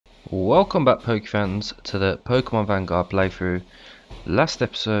Welcome back, Pokefans, to the Pokemon Vanguard playthrough. Last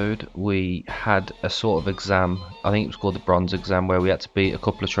episode we had a sort of exam, I think it was called the bronze exam, where we had to beat a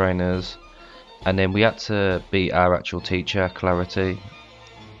couple of trainers and then we had to beat our actual teacher, Clarity.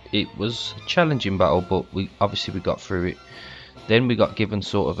 It was a challenging battle, but we got through it. Then we got given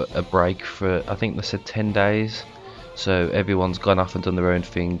sort of a break for, I think they said 10 days, so everyone's gone off and done their own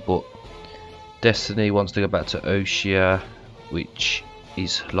thing. But Destiny wants to go back to Oshia, which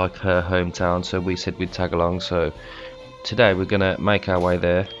is like her hometown, so we said we'd tag along. So today we're gonna make our way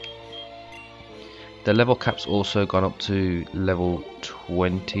there. The level cap's also gone up to level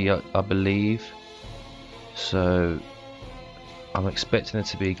 20, I believe, so I'm expecting it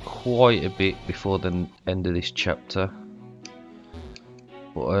to be quite a bit before the end of this chapter.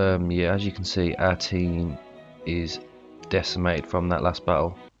 But yeah, as you can see, our team is decimated from that last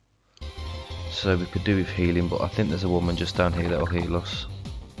battle. So we could do with healing, but I think there's a woman just down here that'll heal us.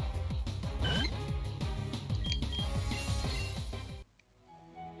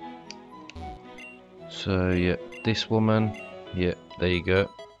 So yeah, this woman, yeah, there you go,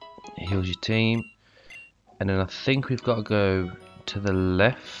 heals your team. And then I think we've got to go to the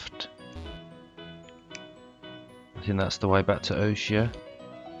left. I think that's the way back to Oshia.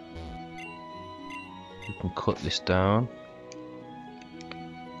 We can cut this down.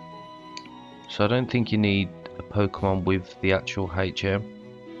 So I don't think you need a Pokemon with the actual HM.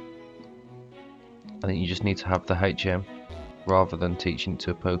 I think you just need to have the HM rather than teaching it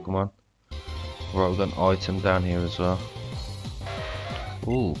to a Pokemon. Right, we've got an item down here as well.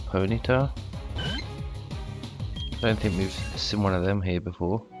 Ooh, Ponyta. I don't think we've seen one of them here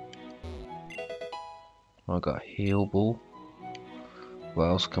before. I've got a heal ball. What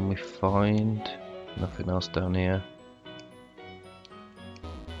else can we find? Nothing else down here.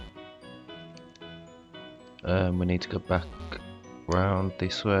 We need to go back round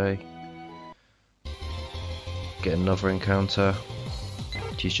this way. Get another encounter,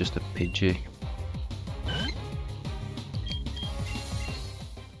 which is just a Pidgey.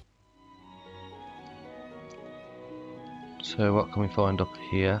 So what can we find up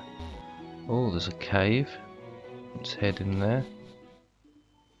here? Oh, there's a cave. Let's head in there.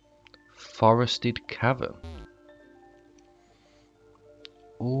 Forested cavern.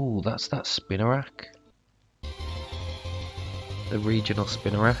 Oh, that's that Spinarak. The regional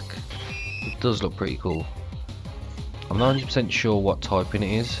Spinarak. It does look pretty cool. I'm not 100% sure what typing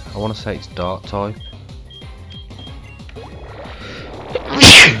it is. I want to say it's dark type.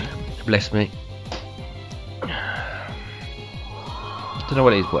 Bless me. I don't know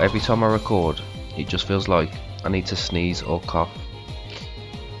what it is, but every time I record it just feels like I need to sneeze or cough.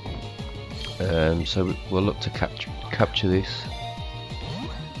 So we'll look to capture this,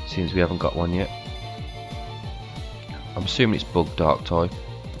 since we haven't got one yet. I'm assuming it's bug dark type.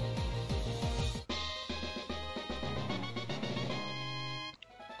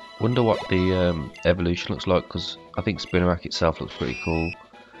 Wonder what the evolution looks like, because I think Spinarak itself looks pretty cool.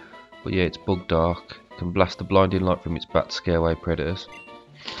 But yeah, it's bug dark. Can blast the blinding light from its back to scare away predators.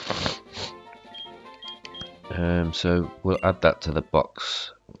 So we'll add that to the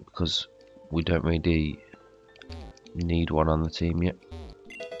box, because we don't really need one on the team yet.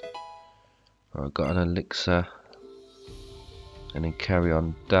 I've got an elixir, and then carry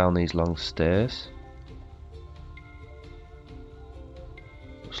on down these long stairs.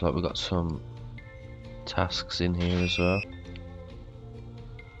 Looks like we've got some tasks in here as well.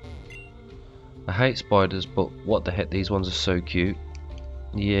 I hate spiders, but what the heck, these ones are so cute.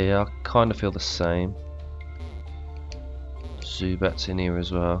 Yeah, I kind of feel the same. Zubat's in here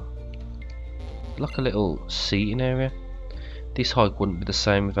as well. Like a little seating area. This hike wouldn't be the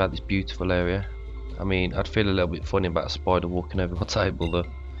same without this beautiful area. I mean, I'd feel a little bit funny about a spider walking over my table though.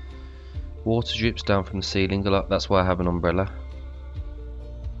 Water drips down from the ceiling a lot, that's why I have an umbrella.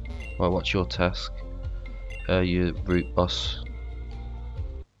 Right, what's your task? Your route boss.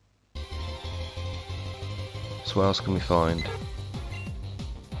 So what else can we find?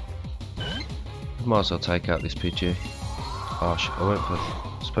 Might as well take out this Pidgey. Oh, I went for,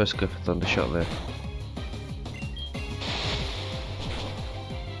 supposed to go for Thundershot there.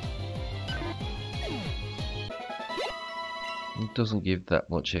 It doesn't give that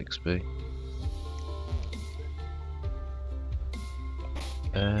much XP.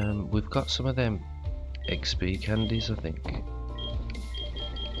 We've got some of them XP candies, I think.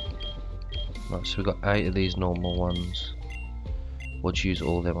 Right, so we've got 8 of these normal ones. We'll use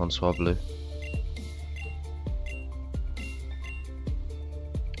all of them on Swablu.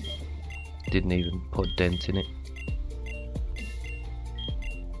 Didn't even put a dent in it.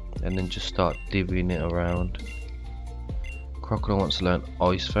 And then just start divvying it around. Crocodile wants to learn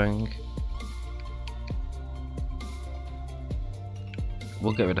Ice Fang.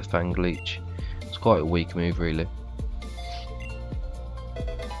 We'll get rid of Fang Leech. It's quite a weak move, really.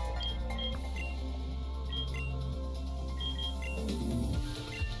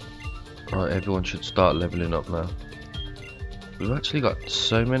 Right, everyone should start leveling up now. We've actually got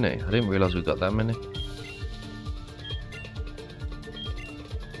so many. I didn't realise we got that many.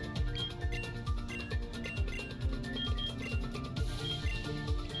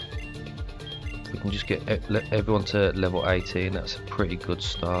 If we can just get everyone to level 18, that's a pretty good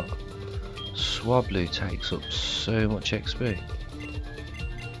start. Swablu takes up so much XP.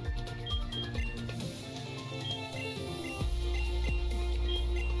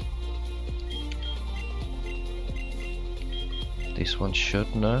 This one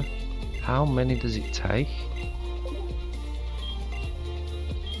should know. How many does it take?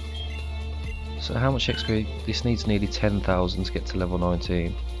 So how much XP? This needs nearly 10,000 to get to level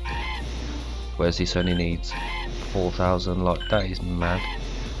 19. Whereas this only needs 4,000. Like, that is mad.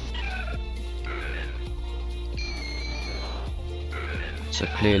 So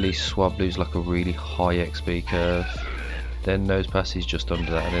clearly Swablu's like a really high XP curve. Then Nosepass is just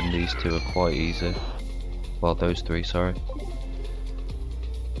under that, and then these two are quite easy. Well, those three, sorry.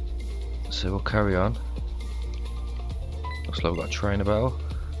 So we'll carry on. Looks like we've got a trainer battle.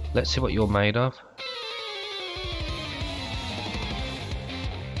 Let's see what you're made of.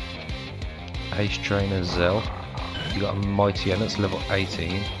 Ace Trainer Zell. You got a Mighty N that's level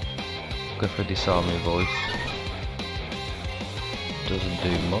 18. Go for a Disarming Voice. Doesn't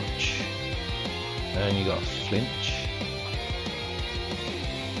do much. And you got Flinch.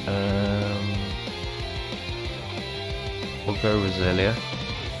 We'll go Roselia.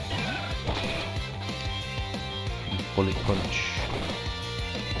 Bullet Punch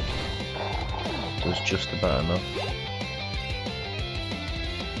does just about enough.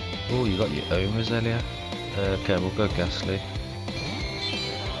 Oh, you got your own Roselia. Okay, we'll go Ghastly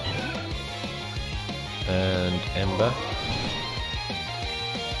and Ember.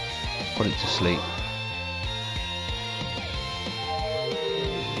 Put it to sleep.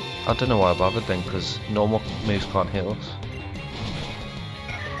 I don't know why I bothered then, because normal moves can't hit us.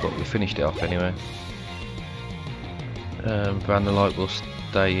 But we finished it off anyway. Vanillite will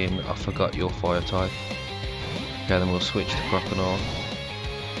stay in. I forgot your fire type. Okay, then we'll switch to Crocodile.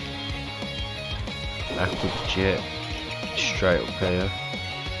 Aqua Jet, straight up KO.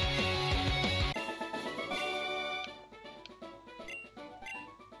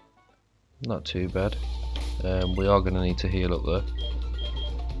 Not too bad. We are going to need to heal up though.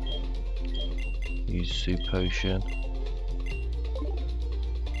 Use Soup Potion.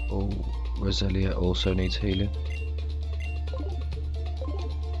 Oh, Roselia also needs healing.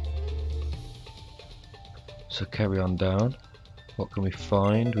 So carry on down. What can we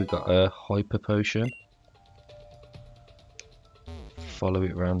find? We've got a Hyper Potion. Follow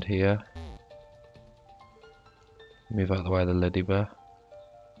it around here. Move out of the way of the Lady Bear.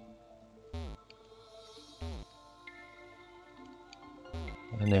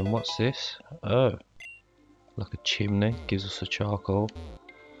 And then what's this? Oh, like a chimney. Gives us a charcoal.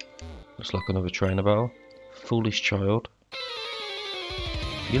 Looks like another trainer battle. Foolish Child.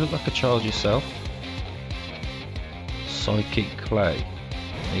 You look like a child yourself. Psychic Clay.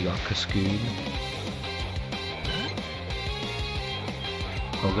 And you got a Cascoon.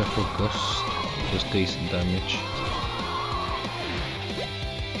 I'll go for a Gust. Does decent damage.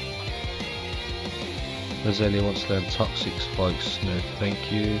 Roselia wants to learn Toxic Spikes. No,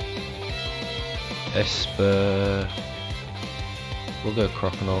 thank you. Esper. We'll go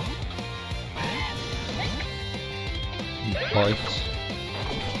Crocodile. Bite.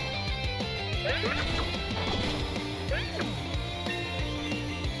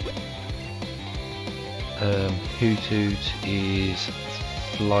 Hoothoot is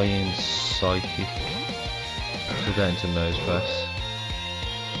Flying Psychic. We're going to Nosepass.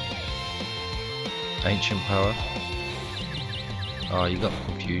 Ancient Power. Oh, you got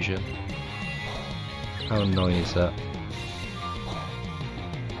Confusion. How annoying is that?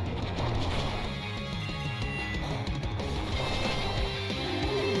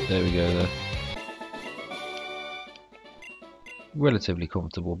 There we go there. Relatively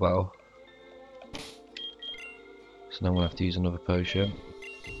comfortable battle. So now I'm going to have to use another potion.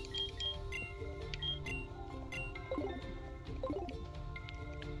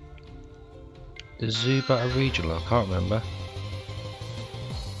 The Zubat a regional? I can't remember.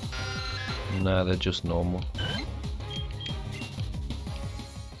 No, they're just normal.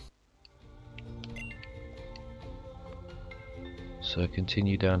 So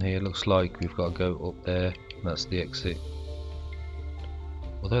continue down here. Looks like we've got to go up there. That's the exit.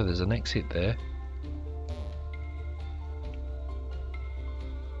 Although there's an exit there.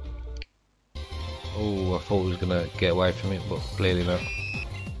 Oh, I thought I was gonna get away from it, but clearly not.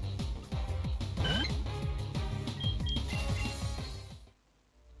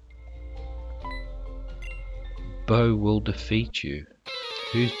 Bo will defeat you.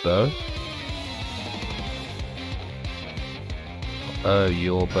 Who's Bo? Oh,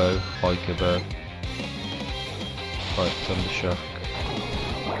 your Bo, Hiker Bo. Right, Thundershock.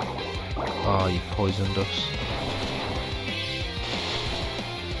 Ah, you poisoned us.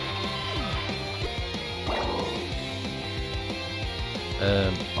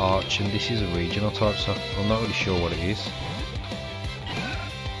 Arch, and this is a regional type, so I'm not really sure what it is.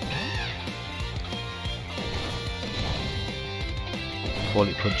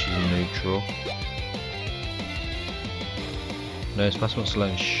 Bullet Punch is neutral. No, it's passing on slow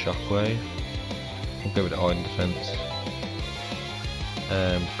and Shockwave. We'll go with Iron Defense.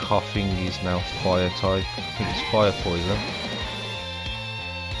 Coughing is now Fire type. I think it's Fire Poison.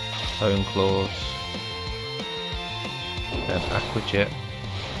 Bone Claws. And Aqua Jet.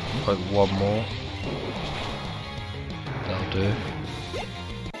 Like one more. That'll do.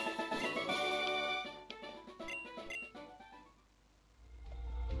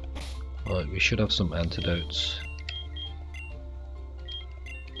 Right, we should have some antidotes.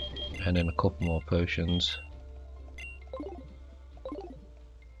 And then a couple more potions.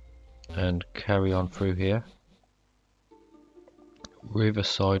 And carry on through here.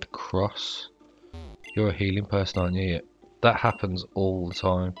 Riverside Cross. You're a healing person, aren't you? That happens all the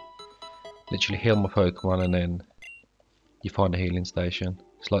time. Literally heal my Pokemon and then you find a healing station.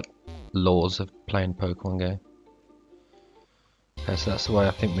 It's like laws of playing Pokemon game. Okay, so that's the way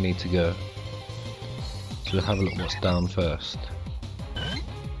I think we need to go. So we'll have a look what's down first.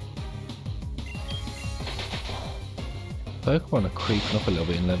 Pokemon are creeping up a little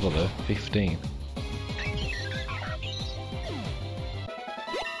bit in level though, 15.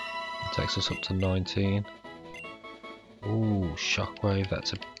 Takes us up to 19. Ooh, Shockwave,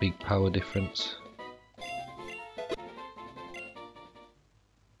 that's a big power difference.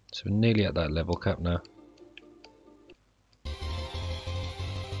 So we're nearly at that level cap now.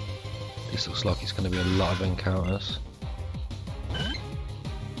 This looks like it's going to be a lot of encounters.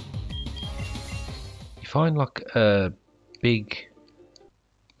 You find like a big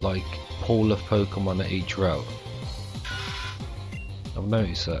like pool of Pokemon at each row. I've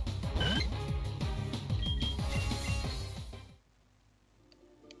noticed that.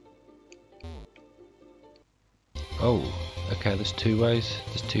 Oh, okay, there's two ways,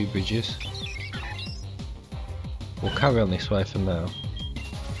 there's two bridges. We'll carry on this way for now.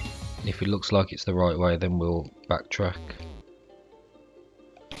 If it looks like it's the right way, then we'll backtrack.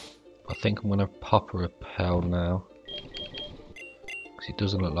 I think I'm going to pop a repel now. Because it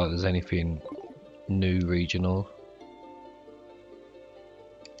doesn't look like there's anything new regional.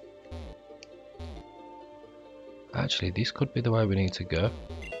 Actually, this could be the way we need to go.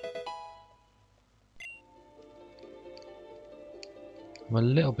 I'm a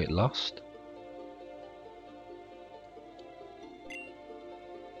little bit lost.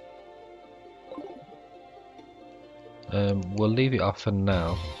 We'll leave it off for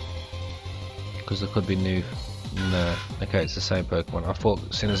now because there could be new. No, okay, it's the same Pokemon. I thought,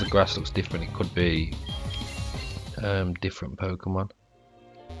 seeing as the grass looks different, it could be different Pokemon.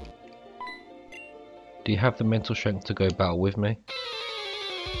 Do you have the mental strength to go battle with me?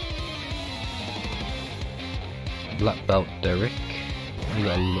 Black Belt Derek. You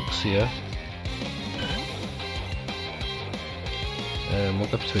got a Luxio. We'll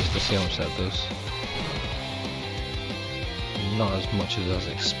go for Twist to see how much that does. Not as much as I was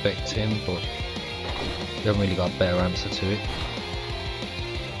expecting, but we haven't really got a better answer to it.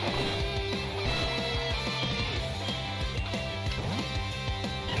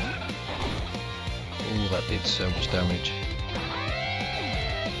 Oh, that did so much damage.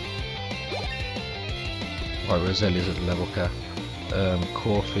 Right, Roselia's at the level cap.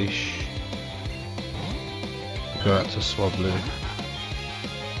 Corfish. Go out to Swablu.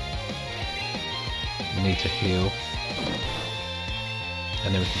 We need to heal.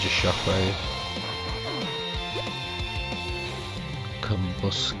 And then we can just Shockwave.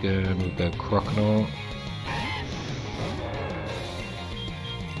 Combustion, we'll go Croconaut.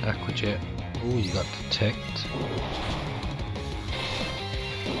 Aqua Jet. Oh, you got Detect.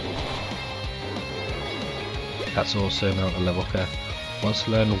 That's also now at the level cap. Wants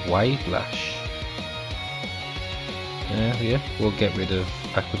to learn Wave Lash. Yeah, we'll get rid of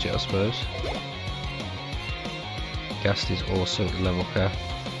Aqua Jet, I suppose. Gast is also at the level cap.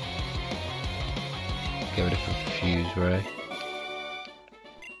 Get rid of Confuse Ray.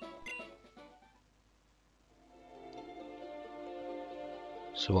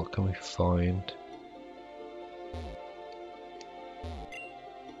 So what can we find?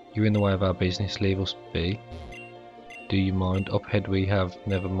 You're in the way of our business, leave us be. Do you mind? Up ahead we have,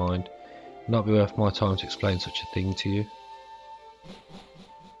 never mind. Not be worth my time to explain such a thing to you.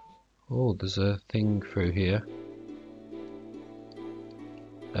 Oh, there's a thing through here.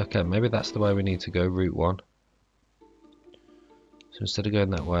 Okay, maybe that's the way we need to go, Route 1. So instead of going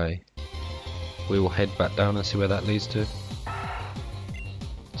that way, we will head back down and see where that leads to.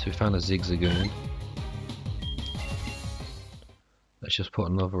 So we found a zigzagoon. Let's just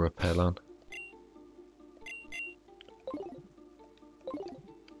put another rappel on.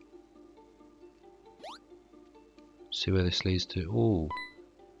 See where this leads to. Ooh.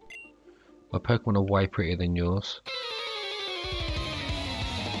 My Pokemon are way prettier than yours.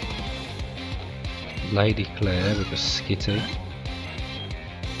 Lady Claire with a Skitty.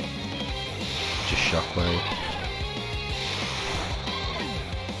 Just Shockwave.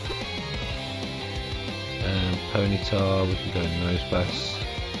 Ponyta, we can go Nosepass.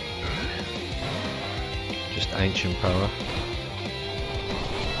 Just Ancient Power.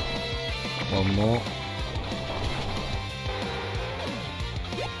 One more.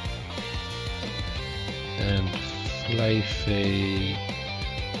 And Flaffy.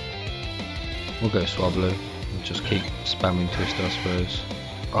 We'll go Swablu and just keep spamming Twister, I suppose.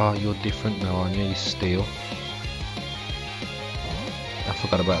 Oh, you're different now, aren't you? You're Steel. I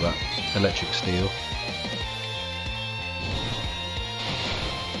forgot about that. Electric Steel.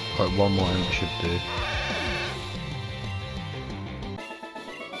 Right, one more Ember should do.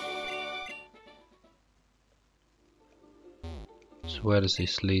 So where does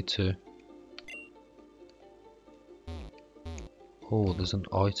this lead to? Oh, there's an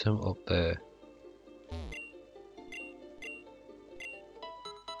item up there.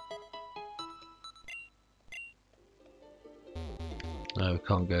 No, we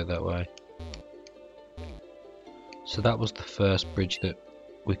can't go that way. So that was the first bridge that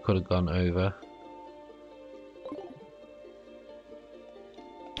we could have gone over.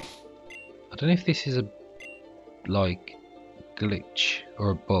 I don't know if this is a like glitch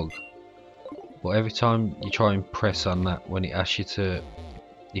or a bug, but every time you try and press on that, when it asks you to,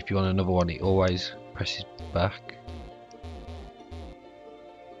 if you want another one, it always presses back.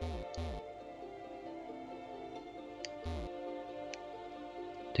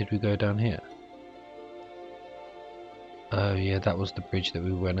 Did we go down here? Oh yeah, that was the bridge that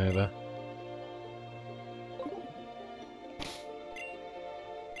we went over.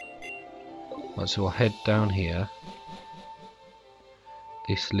 Right, so we'll head down here.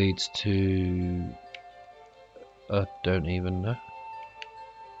 This leads to... I don't even know.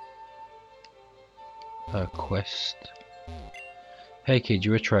 A quest. Hey kid,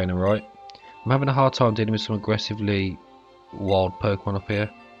 you're a trainer, right? I'm having a hard time dealing with some aggressively wild Pokemon up here.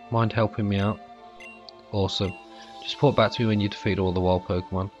 Mind helping me out? Awesome. Just report back to me when you defeat all the wild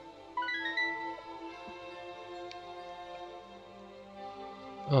Pokemon.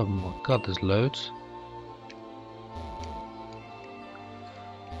 Oh my god, there's loads.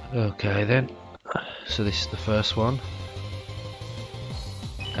 Okay then. So this is the first one.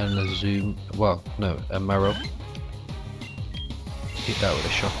 And a Zoom, well, no, a Marrow. Hit that with a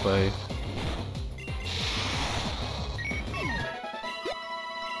Shockwave.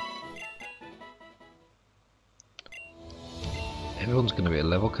 Everyone's going to be a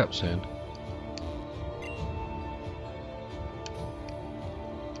level cap soon.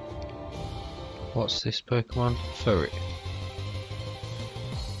 What's this Pokemon? Furry.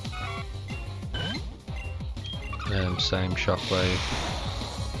 Same Shockwave.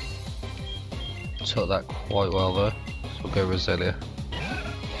 Took that quite well though. So we'll go Roselia.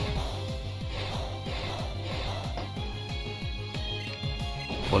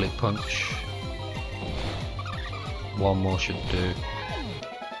 Bullet Punch. One more should do.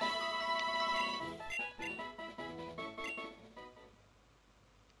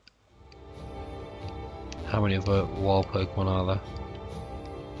 How many other wild Pokemon are there?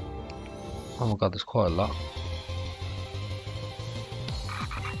 Oh my god, there's quite a lot.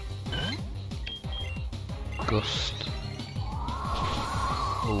 Gust.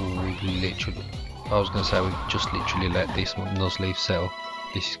 Oh, we literally... I was going to say we just literally let this Nuzleaf settle.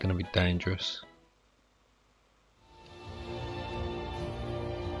 This is going to be dangerous.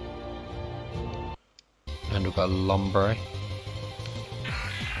 And we've got a Lombre.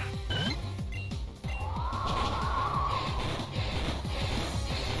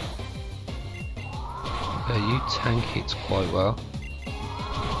 You tank hits quite well.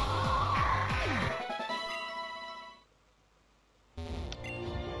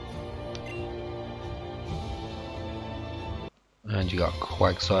 And you got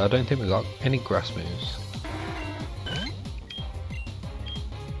Quagsire. I don't think we got any grass moves.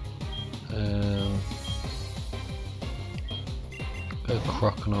 Go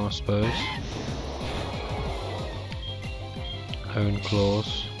Crocodile, I suppose. Hone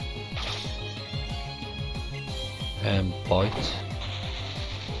Claws. And Bite.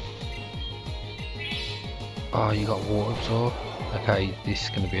 Oh, you got Water Absorb. Okay, this is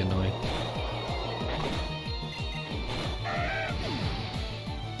going to be annoying.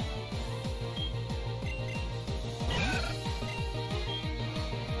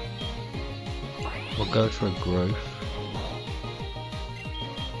 We'll go for a Growth.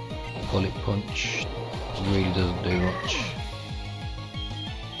 Bullet Punch really doesn't do much.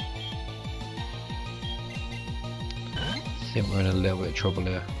 I think we're in a little bit of trouble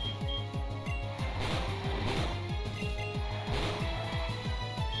here.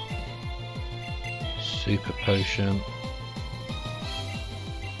 Super Potion.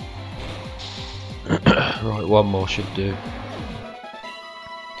 Right, one more should do.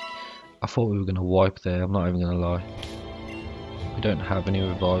 I thought we were going to wipe there, I'm not even going to lie. We don't have any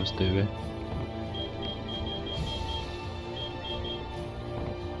revives, do we?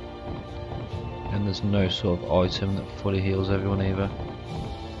 And there's no sort of item that fully heals everyone either.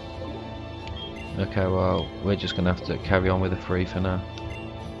 Okay, well, we're just going to have to carry on with the free for now.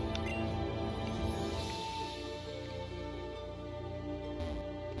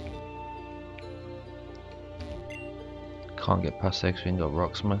 Can't get past there because we ain't got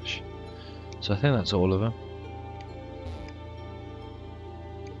Rock Smash. So I think that's all of them.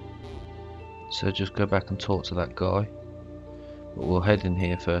 So just go back and talk to that guy. But we'll head in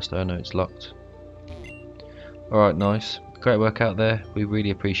here first. Oh no, it's locked. Alright, nice. Great work out there. We really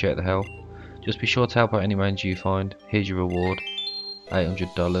appreciate the help. Just be sure to help out any ranger you find. Here's your reward.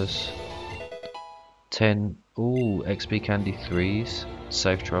 $800. 10. Ooh, XP candy 3s.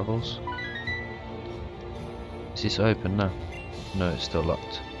 Safe travels. Is this open? No. No, it's still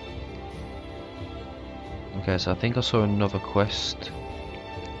locked. Okay, so I think I saw another quest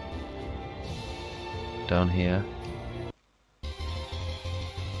down here.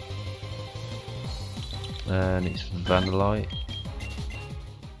 And it's Vanillite.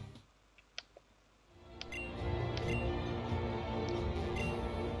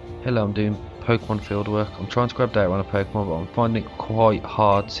 Hello, I'm doing Pokemon fieldwork. I'm trying to grab data on a Pokemon, but I'm finding it quite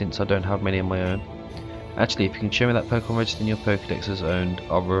hard since I don't have many of my own. Actually, if you can show me that Pokemon registered in your Pokedex as owned,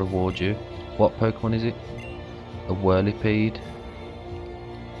 I'll reward you. What Pokemon is it? A Whirlipede.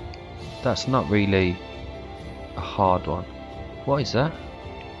 That's not really a hard one. What is that?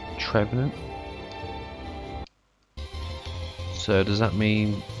 Trevenant. So does that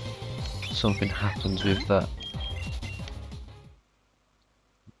mean something happens with that?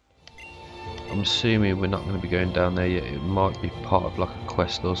 I'm assuming we're not going to be going down there yet. It might be part of like a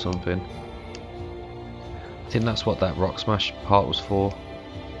quest or something. I think that's what that Rock Smash part was for.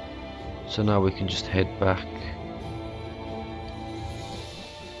 So now we can just head back.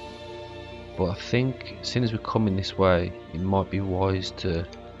 But I think as soon as we're coming this way, it might be wise to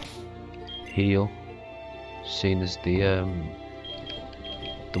heal, seeing as the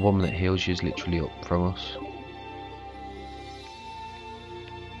woman that heals you is literally up from us.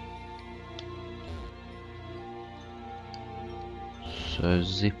 So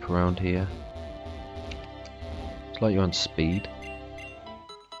zip around here. It's like you're on speed.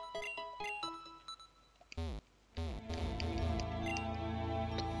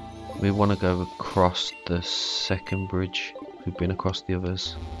 We want to go across the second bridge. We've been across the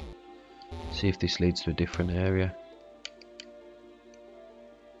others. See if this leads to a different area.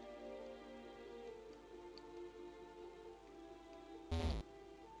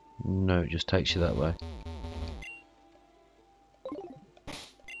 No, it just takes you that way.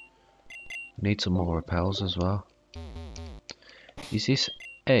 Need some more repels as well. Is this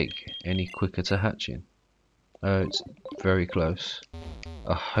egg any quicker to hatching? Oh, it's very close.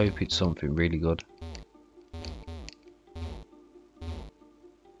 I hope it's something really good.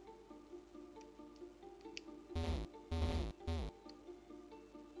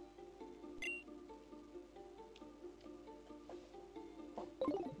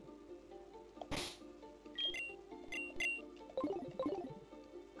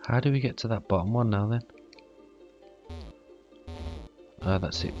 How do we get to that bottom one now then? Ah,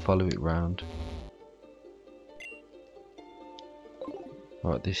 that's it, follow it round.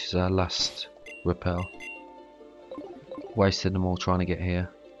 Right, this is our last repel. Wasted them all trying to get here.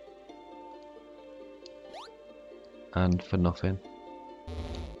 And for nothing.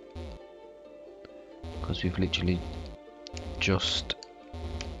 Because we've literally just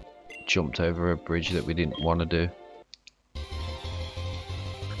jumped over a bridge that we didn't want to do.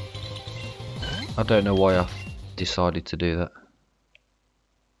 I don't know why I decided to do that.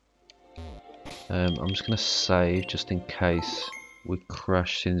 I'm just gonna save just in case we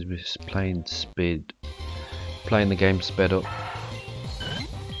crash since we're playing the game sped up.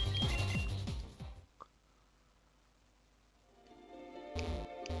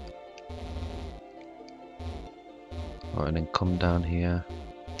 Right, and then come down here.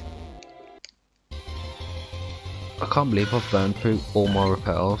 I can't believe I've burned through all my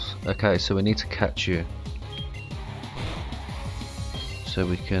repels. Okay, so we need to catch you so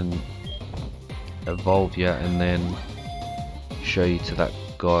we can evolve you and then show you to that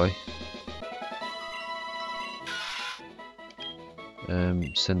guy.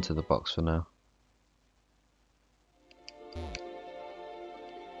 Send to the box for now.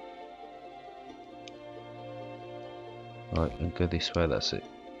 Right, and go this way, that's it.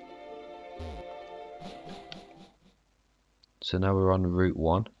 So now we're on route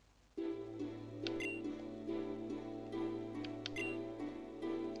 1.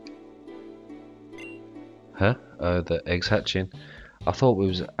 Huh? Oh, the egg's hatching. I thought we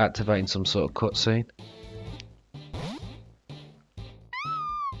was activating some sort of cutscene.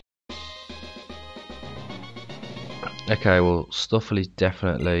 Okay, well, Stuffle is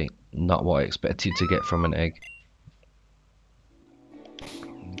definitely not what I expected to get from an egg.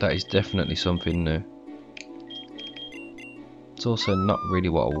 That is definitely something new. It's also not really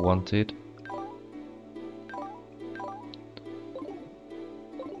what I wanted.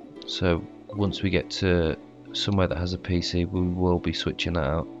 So once we get to somewhere that has a PC, we will be switching that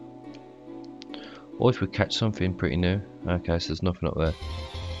out. Or if we catch something pretty new. Okay, so there's nothing up there.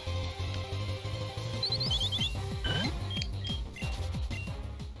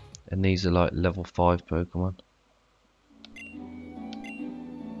 And these are like level 5 Pokemon.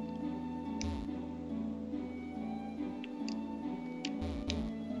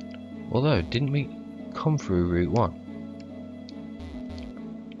 Although, didn't we come through Route 1?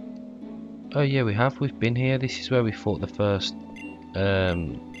 Oh yeah, we have. We've been here. This is where we fought the first,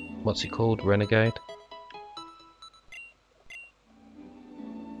 what's it called? Renegade?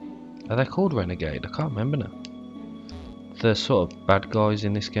 Are they called Renegade? I can't remember now. The sort of bad guys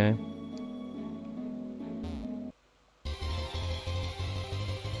in this game.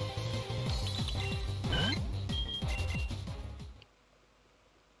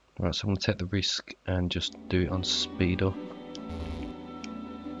 Right, so I'm going to take the risk and just do it on speed up.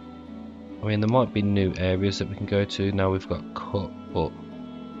 I mean, there might be new areas that we can go to now we've got cut, but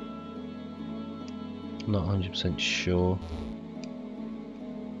I'm not 100% sure.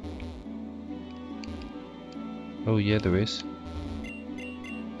 Oh yeah, there is.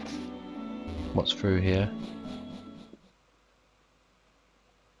 What's through here?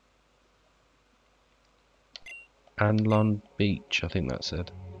 Anlon Beach, I think that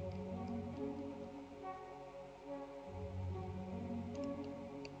said.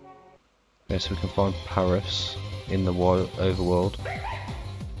 Okay, so we can find Paris in the wild overworld.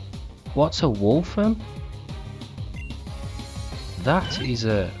 What's a Wolfram? That is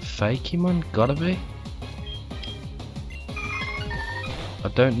a FAKEMON, gotta be. I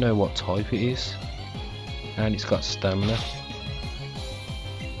don't know what type it is, and it's got stamina.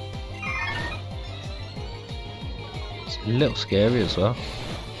 It's a little scary as well.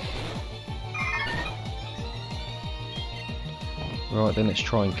 Right then, let's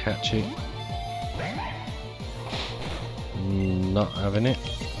try and catch it. Not having it.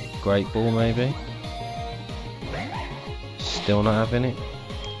 Great ball maybe. Still not having it.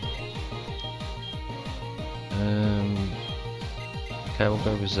 Okay, we'll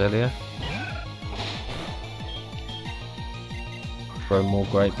go Roselia. Throw more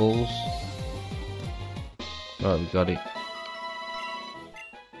great balls. Right, we got it.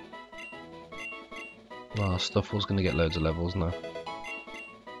 Oh, Stuffle's gonna get loads of levels now.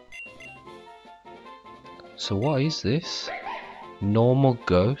 So what is this? Normal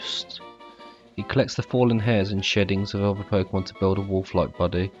Ghost. It collects the fallen hairs and sheddings of other Pokemon to build a wolf-like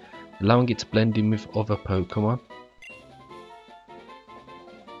body, allowing it to blend in with other Pokemon.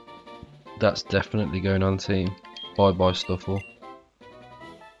 That's definitely going on team. Bye bye Stuffle.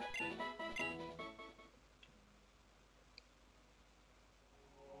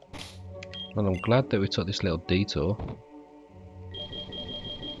 And I'm glad that we took this little detour.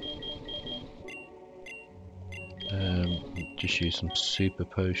 Just use some super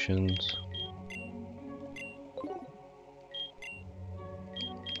potions.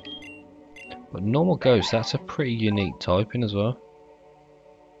 But normal Ghost, that's a pretty unique typing as well.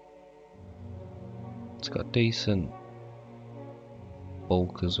 It's got decent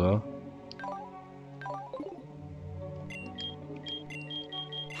bulk as well.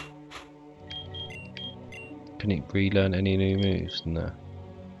 Can it relearn any new moves? No.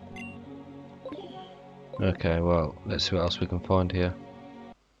 Okay, well, let's see what else we can find here.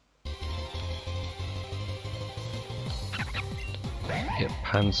 Hit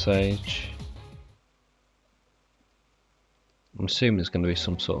Pansage. I'm assuming there's going to be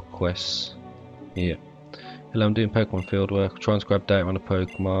some sort of quests. Yeah. Hello, I'm doing Pokemon fieldwork. Trying to grab data on a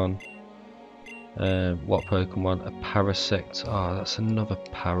Pokemon. What Pokemon? A Parasect. Ah, that's another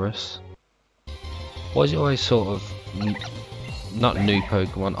Paras. Why is it always sort of not new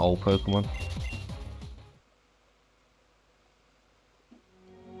Pokemon, old Pokemon?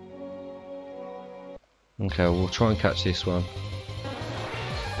 Okay, we'll try and catch this one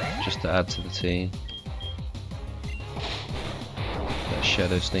just to add to the team. That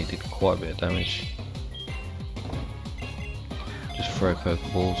Shadow Sneak did quite a bit of damage. Just throw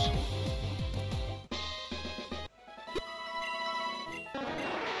Pokeballs.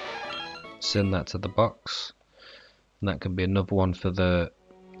 Send that to the box, and that can be another one for the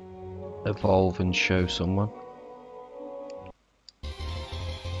evolve and show someone.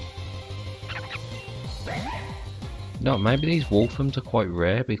 No, maybe these Wolframs are quite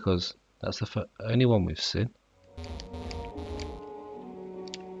rare because that's the only one we've seen.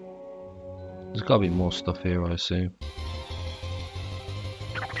 There's got to be more stuff here, I assume.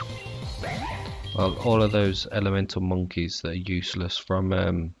 Well, all of those elemental monkeys that are useless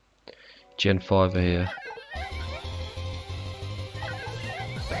from Gen 5 are here.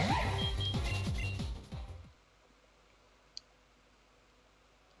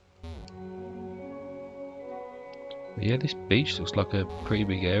 But yeah, this beach looks like a pretty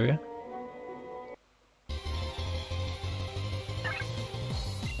big area.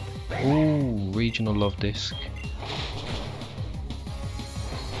 Ooh, regional love disc.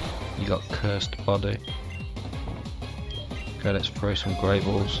 You got cursed body. Okay, let's throw some Great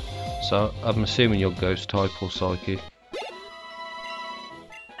Balls. So I'm assuming you're Ghost type or Psychic.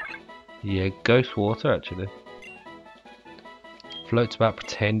 Yeah, Ghost Water actually. Floats about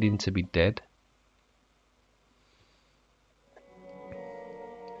pretending to be dead.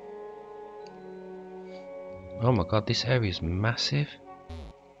 Oh my god, this area is massive.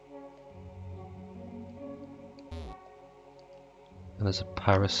 And there's a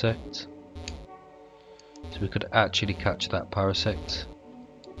Parasect. So we could actually catch that Parasect.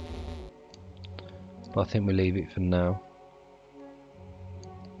 But I think we'll leave it for now.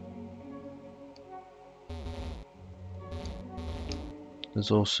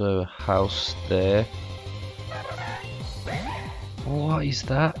 There's also a house there. What is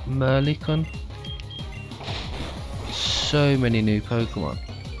that? Merlicon? So many new Pokemon.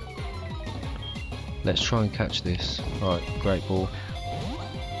 Let's try and catch this. Right, Great Ball.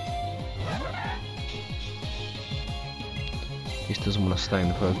 This doesn't want to stay in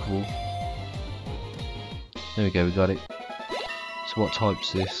the Pokeball. There we go, we got it. So what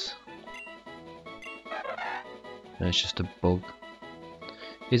type's this? No, it's just a bug.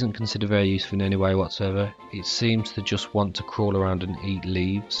 Isn't considered very useful in any way whatsoever. It seems to just want to crawl around and eat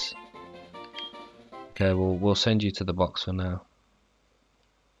leaves. Okay, well, we'll send you to the box for now.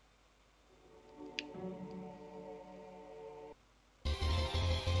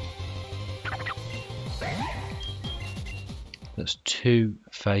 That's 2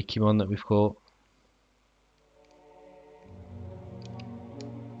 FAKEMON that we've caught.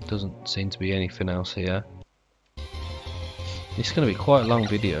 Doesn't seem to be anything else here. It's going to be quite a long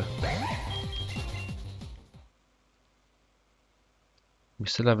video. We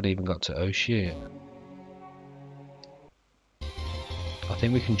still haven't even got to Oshi yet. I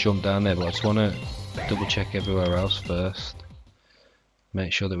think we can jump down there, but I just want to double check everywhere else first.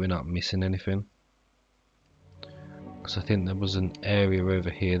 Make sure that we're not missing anything. Because I think there was an area over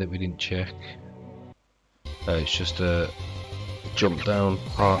here that we didn't check. Oh, it's just a jump down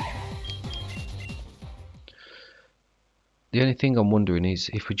part. The only thing I'm wondering is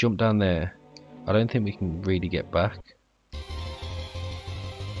if we jump down there, I don't think we can really get back.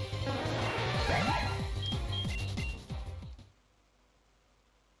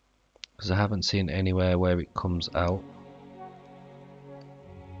 Because I haven't seen anywhere where it comes out.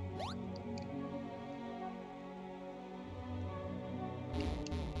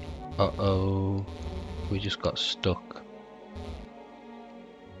 Uh-oh, we just got stuck.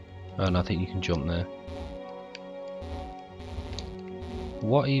 Oh, and I think you can jump there.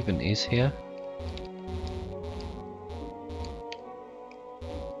 What even is here?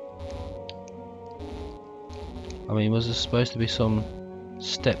 I mean, was there supposed to be some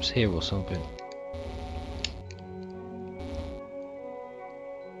steps here or something?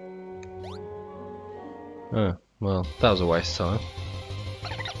 Oh, well, that was a waste of time.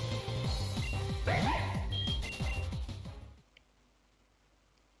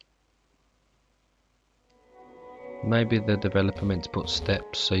 maybe the developer meant to put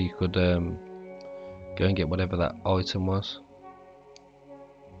steps so you could go and get whatever that item was.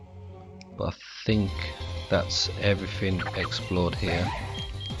 But I think that's everything explored here.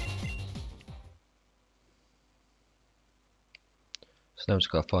 So now I've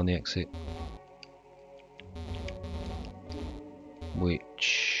just got to find the exit,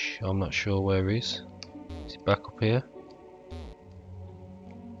 which I'm not sure where is. Is it back up here?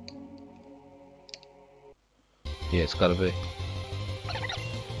 Yeah, it's gotta be.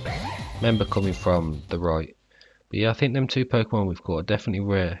 Remember coming from the right. But yeah, I think them two Pokemon we've caught are definitely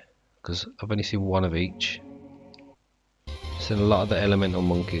rare, because I've only seen one of each. Seen a lot of the elemental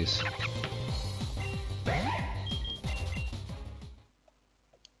monkeys.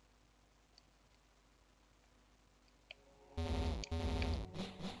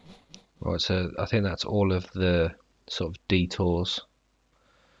 Right, so I think that's all of the sort of detours.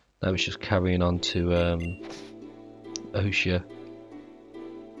 Now it's just carrying on to Osha.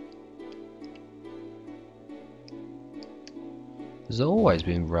 There's always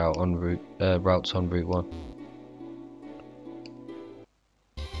been routes on Route 1.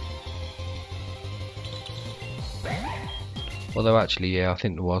 Although actually, yeah, I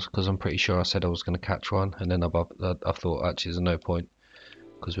think there was, because I'm pretty sure I said I was going to catch one, and then I thought actually there's no point,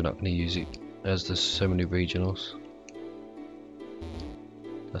 because we're not going to use it as there's so many regionals.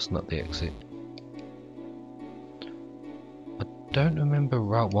 That's not the exit. I don't remember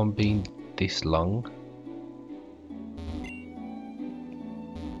Route 1 being this long.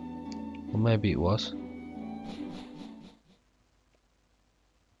 Or maybe it was.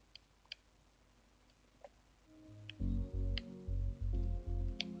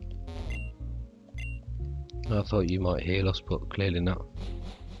 I thought you might heal us, but clearly not.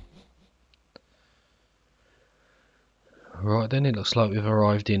 Right then, it looks like we've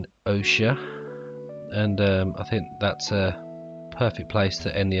arrived in Osha, and I think that's a perfect place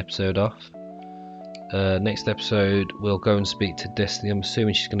to end the episode off. Next episode we'll go and speak to Destiny. I'm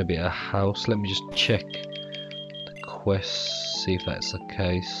assuming she's going to be at her house. Let me just check the quest, see if that's the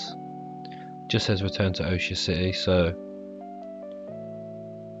case. Just says return to Osha City, so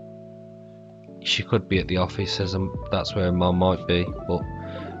she could be at the office, as that's where her mum might be, but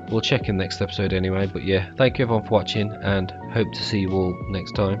we'll check in next episode anyway. But yeah, thank you everyone for watching, and hope to see you all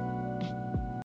next time.